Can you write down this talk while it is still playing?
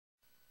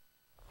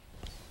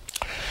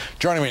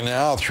Joining me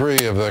now, three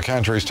of the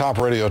country's top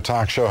radio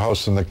talk show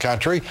hosts in the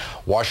country.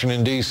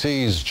 Washington,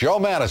 D.C.'s Joe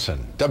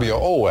Madison,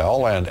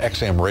 WOL and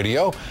XM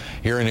Radio.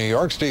 Here in New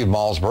York, Steve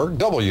Malzberg,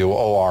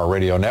 WOR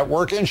Radio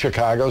Network. In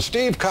Chicago,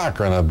 Steve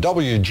Cochran of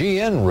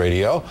WGN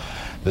Radio.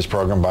 This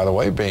program, by the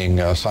way, being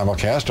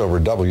simulcast over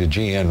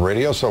WGN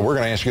Radio. So we're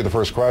going to ask you the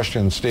first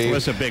question, Steve. Well,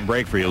 it's a big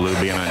break for you, Lou,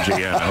 being on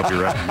GN. I hope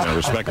you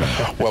respect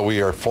that. Well,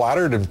 we are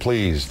flattered and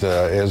pleased,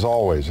 as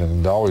always,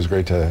 and always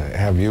great to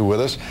have you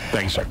with us.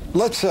 Thanks, sir.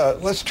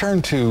 Let's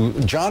turn to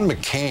John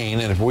McCain,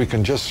 and if we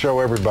can just show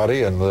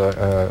everybody and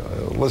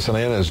listen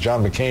in as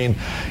John McCain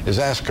is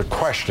asked a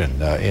question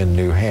in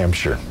New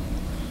Hampshire.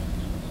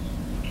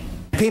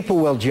 People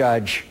will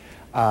judge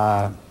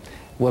by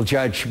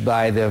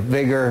the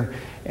vigor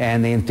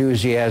and the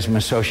enthusiasm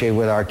associated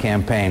with our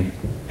campaign.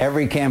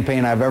 Every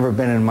campaign I've ever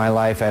been in my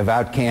life, I've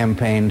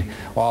out-campaigned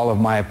all of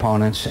my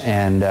opponents,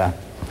 and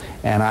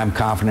I'm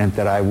confident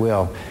that I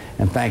will.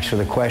 And thanks for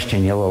the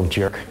question, you little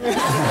jerk.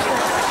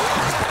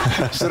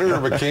 Senator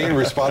McCain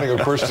responding, of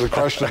course, to the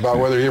question about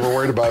whether he ever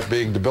worried about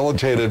being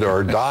debilitated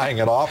or dying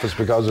in office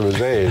because of his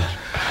age.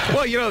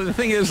 Well, you know, the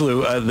thing is,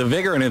 Lou, the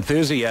vigor and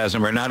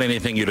enthusiasm are not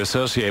anything you'd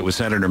associate with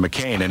Senator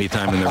McCain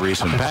anytime in the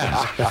recent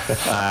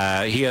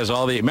past. He has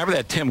all the... Remember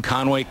that Tim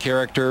Conway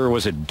character?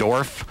 Was it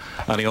Dorf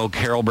on the old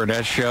Carol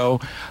Burnett show?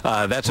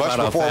 That's much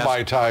about before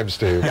my time,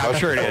 Steve. Yeah, I'm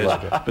sure it is.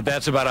 But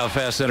that's about how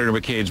fast Senator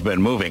McCain's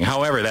been moving.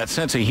 However, that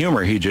sense of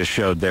humor he just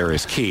showed there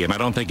is key, and I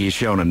don't think he's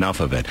shown enough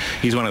of it.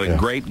 He's one of the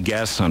great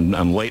guests on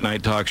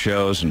late-night talk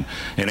shows and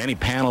any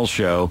panel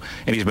show,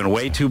 and he's been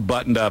way too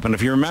buttoned up. And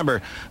if you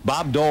remember,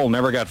 Bob Dole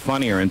never got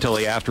funnier until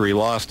after he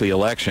lost the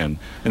election,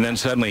 and then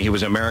suddenly he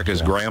was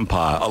America's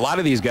grandpa. A lot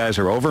of these guys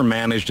are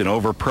overmanaged and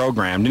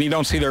overprogrammed, and you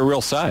don't see their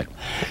real side.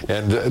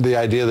 And the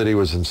idea that he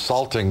was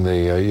insulting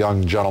the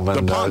young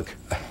gentleman. The punk.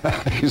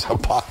 He's a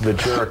punk, the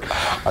jerk.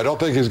 I don't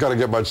think he's going to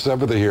get much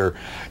sympathy here.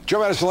 Joe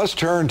Madison, let's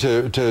turn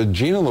to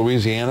Gina,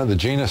 Louisiana. The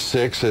Gina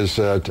 6, as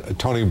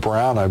Tony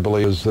Brown, I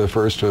believe, is the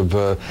first to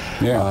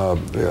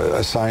have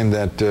assigned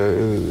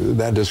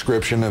that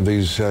description of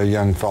these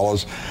young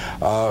fellows.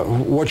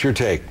 What's your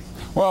take?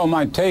 Well,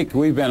 my take,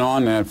 we've been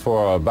on that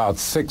for about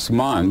 6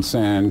 months,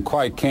 and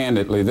quite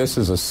candidly, this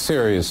is a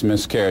serious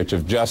miscarriage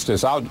of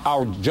justice.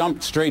 I'll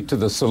jump straight to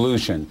the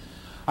solution.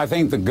 I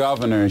think the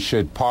governor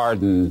should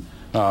pardon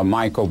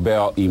Michael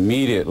Bell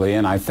immediately,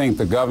 and I think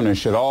the governor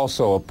should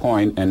also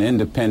appoint an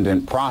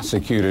independent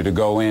prosecutor to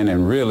go in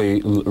and really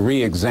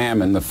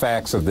re-examine the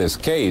facts of this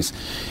case.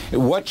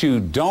 What you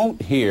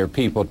don't hear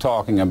people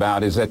talking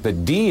about is that the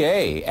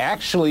DA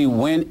actually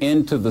went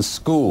into the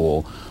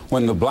school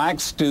when the black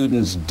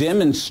students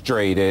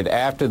demonstrated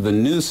after the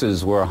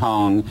nooses were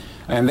hung,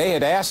 and they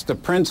had asked the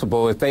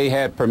principal if they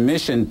had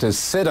permission to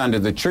sit under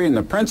the tree, and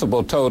the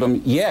principal told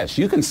them, yes,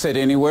 you can sit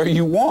anywhere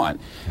you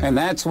want. And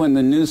that's when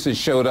the nooses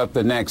showed up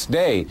the next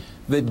day.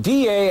 The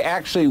DA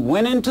actually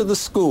went into the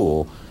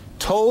school,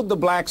 told the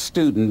black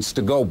students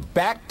to go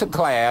back to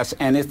class,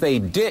 and if they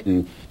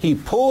didn't, he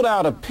pulled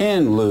out a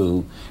pen,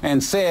 Lou,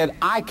 and said,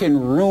 I can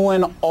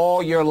ruin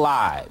all your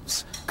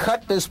lives.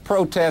 Cut this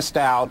protest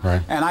out,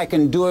 and I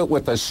can do it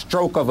with a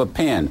stroke of a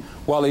pen.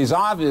 Well, he's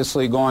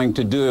obviously going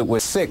to do it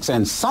with 6,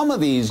 and some of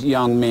these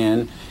young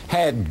men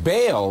had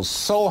bails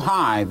so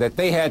high that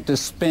they had to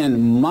spend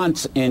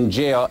months in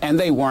jail, and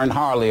they weren't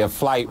hardly a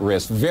flight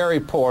risk. Very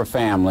poor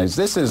families.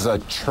 This is a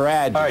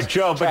tragedy. All right,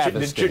 Joe,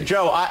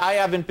 Joe, I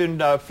haven't been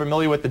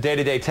familiar with the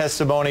day-to-day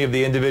testimony of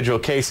the individual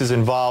cases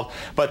involved,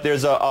 but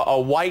there's a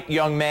white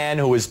young man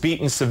who was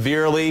beaten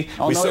severely.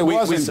 Oh, no,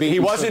 he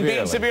wasn't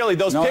beaten severely.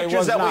 Those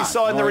pictures that we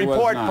saw in the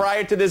report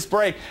prior to this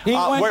break He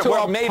went to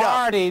a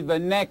party the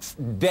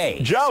next day.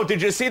 Joe,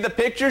 did you see the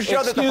pictures,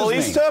 Joe, that the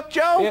police took,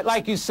 Joe?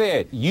 Like you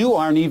said, you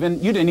didn't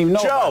even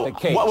know about the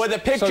case. Joe, were the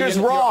pictures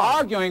wrong? You're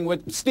arguing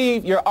with,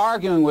 Steve, you're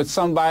arguing with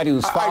somebody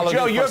who's followed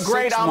Joe, you for you're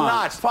great, 6 I'm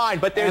months. not. Fine,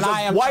 but there's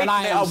a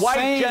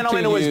white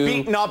gentleman who was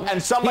beaten up,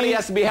 and somebody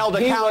has to be held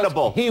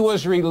accountable. He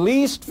was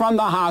released from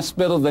the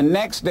hospital the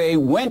next day,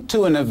 went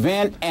to an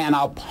event and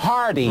a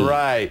party.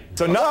 Right.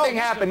 So nothing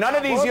happened. None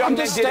of these young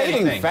men did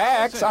anything.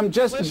 Facts. I'm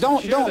just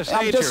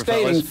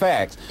stating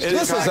facts.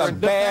 This is a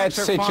bad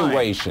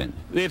situation.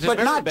 But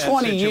not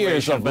 20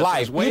 years of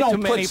life. You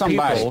don't put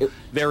somebody...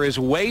 There is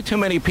way too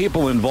many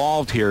people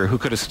involved here who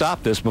could have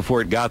stopped this before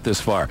it got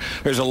this far.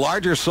 There's a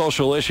larger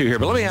social issue here,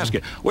 but let me ask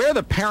you, where are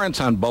the parents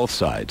on both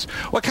sides?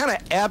 What kind of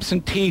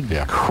absentee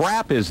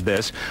crap is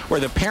this, where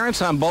the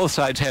parents on both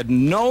sides had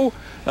no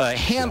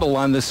handle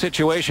on the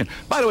situation?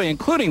 By the way,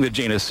 including the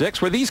Gina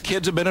 6, where these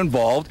kids have been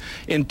involved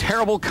in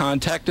terrible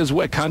conduct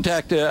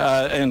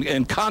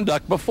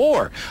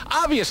before.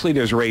 Obviously,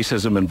 there's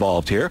racism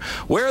involved here.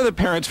 Where are the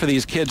parents for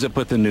these kids that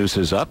put the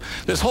nooses up?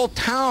 This whole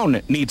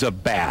town needs a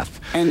bath.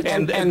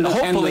 And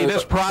hopefully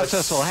this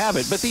process will have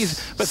it. But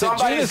the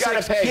Gina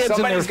 6 kids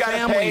and their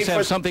families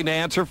have something to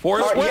answer for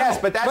as well. Yes,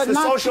 but that's the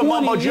social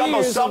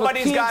mumbo-jumbo.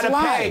 Somebody's got to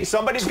pay.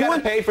 Somebody's got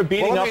to pay for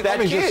beating up that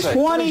kid.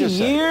 20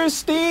 years,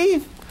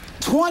 Steve?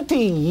 20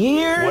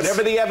 years?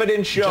 Whatever the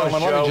evidence shows,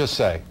 Gentlemen, let me just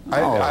say,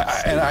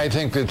 and I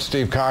think that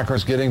Steve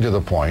Cochran's getting to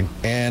the point,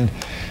 and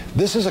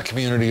This is a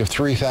community of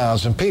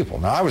 3,000 people.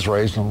 Now, I was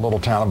raised in a little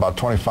town of about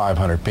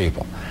 2,500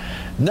 people.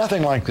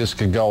 Nothing like this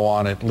could go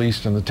on, at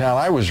least in the town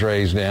I was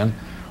raised in,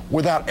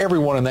 without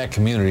everyone in that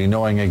community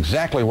knowing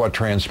exactly what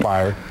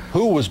transpired,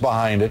 who was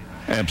behind it.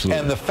 Absolutely.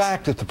 And the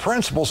fact that the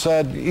principal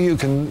said you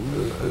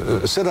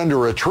can sit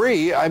under a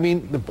tree, I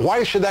mean,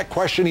 why should that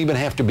question even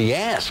have to be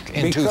asked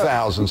in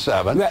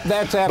 2007?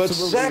 That's absolutely But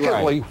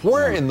secondly, right.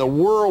 where in the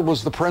world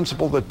was the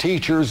principal, the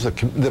teachers,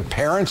 the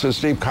parents, as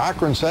Steve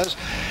Cochran says?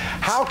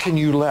 How can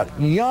you let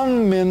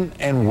young men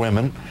and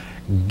women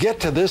get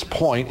to this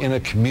point in a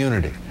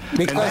community?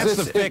 Because that's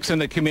the fix in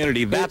the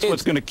community. That's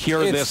what's going to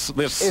cure this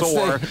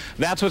sore.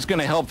 That's what's going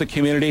to help the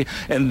community,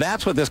 and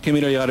that's what this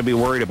community ought to be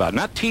worried about.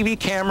 Not TV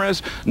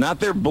cameras,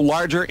 not their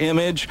larger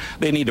image.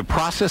 They need to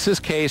process this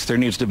case. There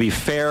needs to be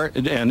fair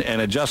and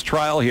a just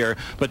trial here.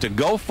 But to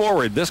go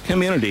forward, this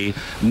community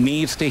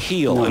needs to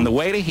heal, and the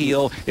way to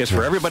heal is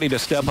for everybody to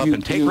step up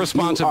and take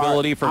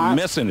responsibility for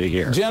missing it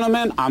here.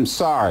 Gentlemen, I'm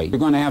sorry. You're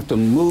going to have to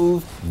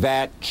move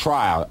that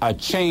trial, a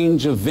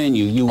change of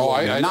venue. You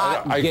will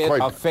not get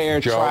a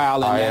fair trial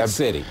in that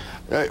city.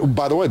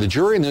 By the way, the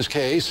jury in this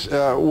case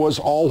was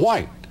all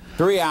white.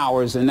 3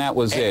 hours, and that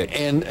was it.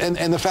 And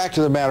the fact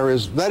of the matter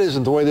is that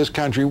isn't the way this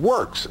country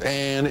works,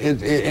 and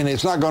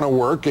it's not going to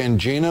work in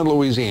Gina,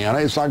 Louisiana.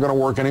 It's not going to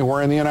work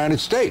anywhere in the United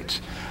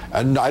States.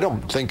 And I don't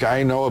think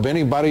I know of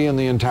anybody in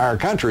the entire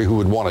country who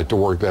would want it to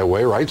work that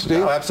way, right,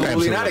 Steve? No,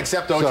 absolutely not,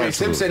 except O.J.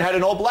 Simpson had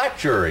an all-black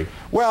jury.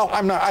 Well,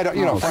 I'm not, I don't,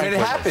 you know, frankly,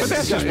 it happens. But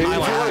that's just if you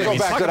want to go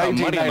back to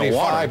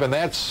 1995 and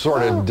that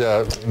sort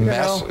of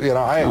mess, you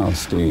know,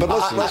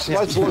 but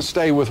let's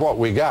stay with what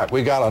we got.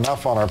 We got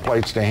enough on our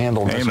plates to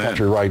handle in this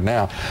country right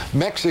now.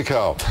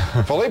 Mexico.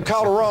 Felipe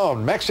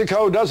Calderon,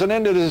 Mexico doesn't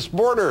end at its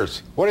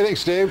borders. What do you think,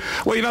 Steve?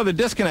 Well, you know, the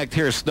disconnect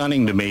here is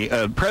stunning to me.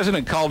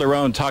 President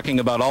Calderon talking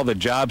about all the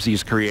jobs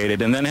he's created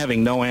and then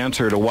having no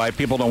answer to why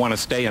people don't want to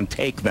stay and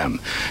take them,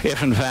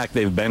 if in fact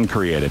they've been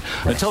created.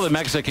 Until the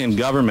Mexican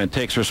government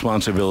takes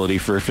responsibility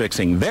for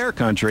fixing their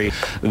country,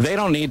 they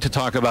don't need to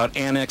talk about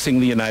annexing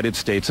the United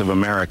States of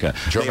America.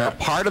 They are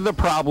part of the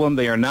problem.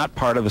 They are not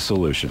part of the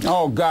solution.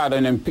 Oh,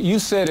 God, you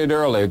said it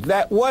earlier.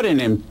 What an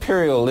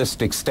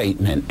imperialistic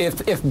statement.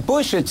 If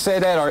Bush had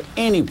said that, or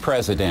any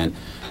president,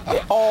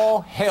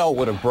 all hell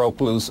would have broke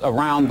loose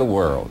around the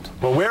world.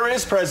 Well, where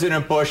is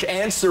President Bush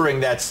answering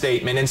that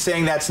statement and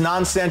saying that's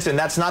nonsense and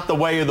that's not the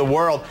way of the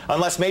world,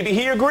 unless maybe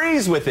he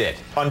agrees with it,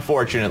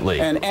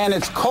 unfortunately. And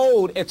it's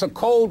cold. It's a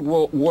cold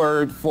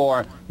word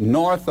for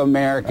North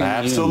American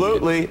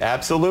Absolutely, Union.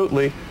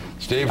 Absolutely.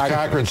 Steve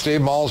Cochran,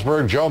 Steve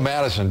Malzberg, Joe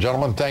Madison.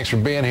 Gentlemen, thanks for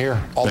being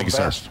here. All the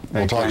best.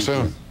 We'll talk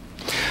soon.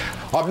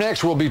 Up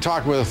next, we'll be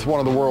talking with one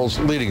of the world's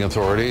leading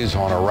authorities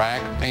on Iraq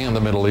and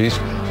the Middle East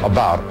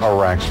about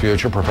Iraq's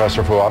future.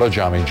 Professor Fuad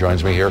Ajami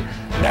joins me here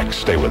next.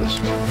 Stay with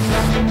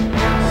us.